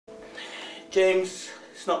James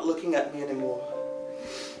is not looking at me anymore.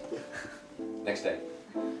 Next day.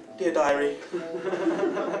 Dear diary,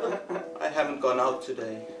 I haven't gone out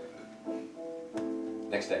today.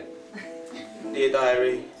 Next day. Dear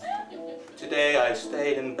diary, today I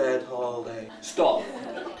stayed in bed all day. Stop!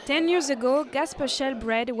 10 years ago, Caspar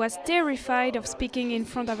Schjelbred was terrified of speaking in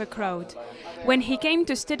front of a crowd. When he came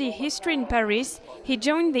to study history in Paris, he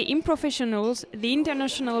joined the Improfessionals, the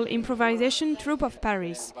international improvisation troupe of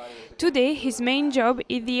Paris. Today, his main job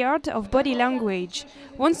is the art of body language.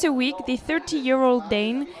 Once a week, the 30-year-old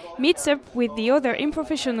Dane meets up with the other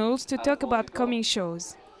Improfessionals to talk about coming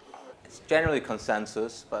shows. It's generally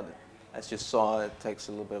consensus, but as you saw, it takes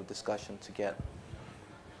a little bit of discussion to get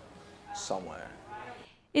somewhere.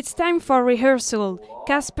 It's time for rehearsal,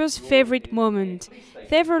 Caspar's favorite moment.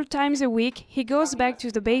 Several times a week, he goes back to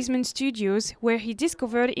the basement studios where he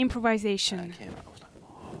discovered improvisation. I was like,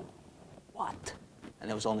 oh, what? And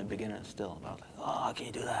it was only beginners still. I was like, oh, how can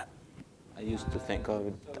you do that? I used to think of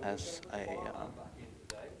it as a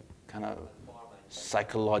kind of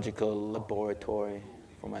psychological laboratory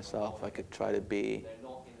for myself. I could try to be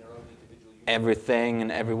everything and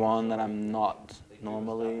everyone that I'm not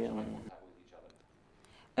normally.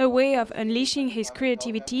 A way of unleashing his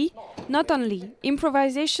creativity. Not only,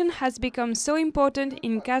 improvisation has become so important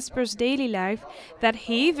in Caspar's daily life that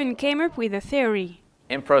he even came up with a theory.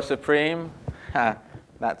 Impro Supreme,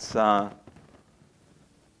 that's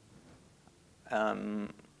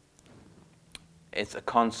it's a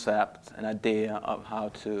concept, an idea of how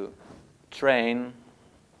to train,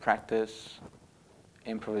 practice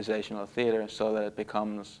improvisational theater so that it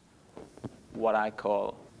becomes what I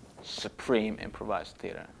call supreme improvised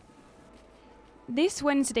theater. This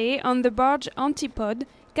Wednesday, on the barge Antipode,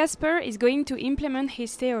 Caspar is going to implement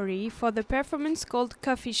his theory for the performance called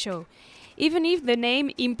Coffee Show. Even if the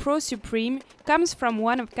name Impro Supreme comes from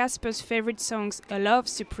one of Caspar's favorite songs, A Love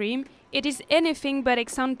Supreme, it is anything but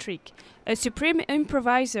eccentric. A supreme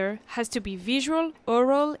improviser has to be visual,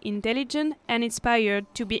 oral, intelligent and inspired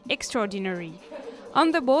to be extraordinary.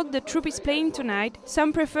 On the board, the troupe is playing tonight.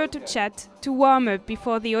 Some prefer to chat, to warm up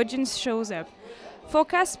before the audience shows up. For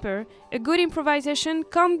Caspar, a good improvisation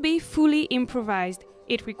can't be fully improvised.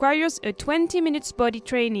 It requires a 20 minutes body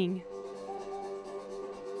training.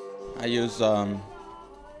 I use core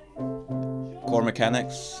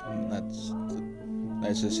mechanics.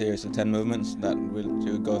 That's a series of 10 movements that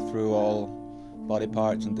will go through all body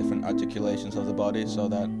parts and different articulations of the body, so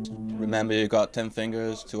that remember you got 10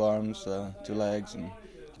 fingers, 2 arms, 2 legs, and you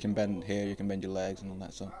can bend here, you can bend your legs and all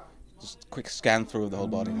that, so just a quick scan through the whole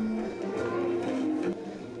body.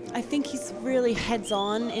 I think he's really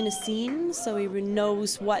heads-on in a scene, so he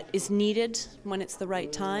knows what is needed when it's the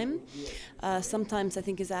right time. Sometimes I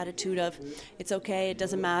think his attitude of, it's okay, it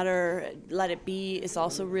doesn't matter, let it be, is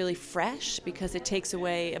also really fresh because it takes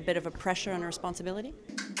away a bit of a pressure and a responsibility.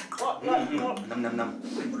 Num, num, num.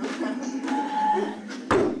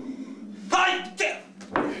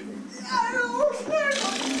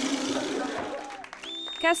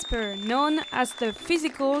 Caspar, known as the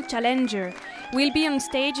physical challenger, will be on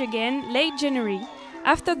stage again late January.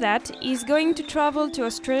 After that, he's going to travel to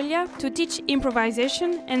Australia to teach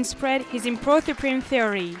improvisation and spread his Impro Supreme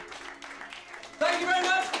theory. Thank you very much!